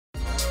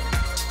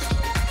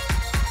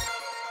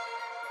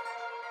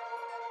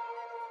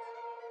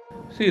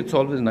See, it's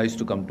always nice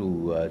to come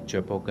to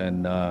Chepauk,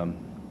 and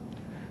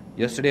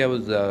yesterday I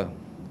was,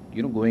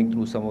 going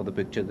through some of the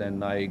pictures,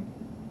 and I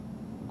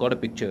got a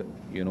picture,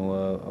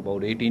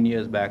 about 18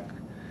 years back,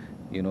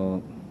 you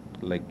know,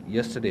 like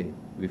yesterday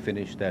we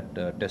finished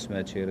that Test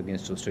match here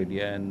against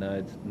Australia, and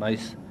it's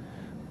nice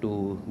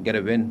to get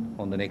a win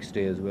on the next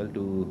day as well,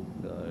 to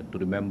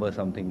remember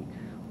something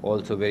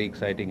also very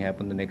exciting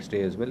happened the next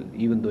day as well,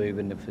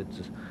 even if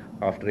it's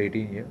after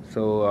 18 years.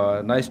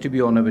 So nice to be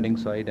on a winning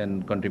side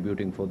and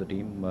contributing for the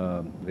team.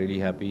 Really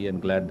happy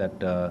and glad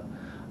that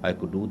I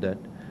could do that.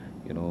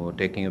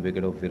 Taking a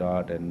wicket of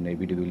Virat and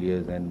AB de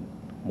Villiers and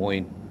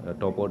Moin,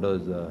 top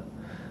orders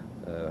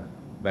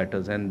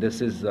batters, and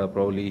this is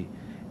probably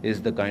is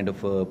the kind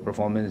of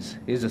performance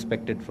is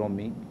expected from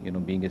me.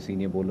 Being a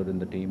senior bowler in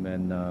the team,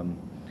 and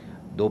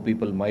though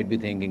people might be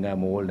thinking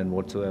I'm old and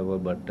whatsoever,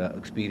 but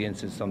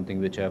experience is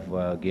something which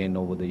I've gained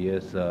over the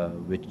years,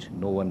 which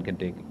no one can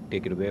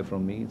take it away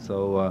from me.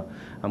 So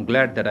I'm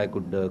glad that I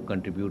could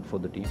contribute for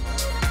the team.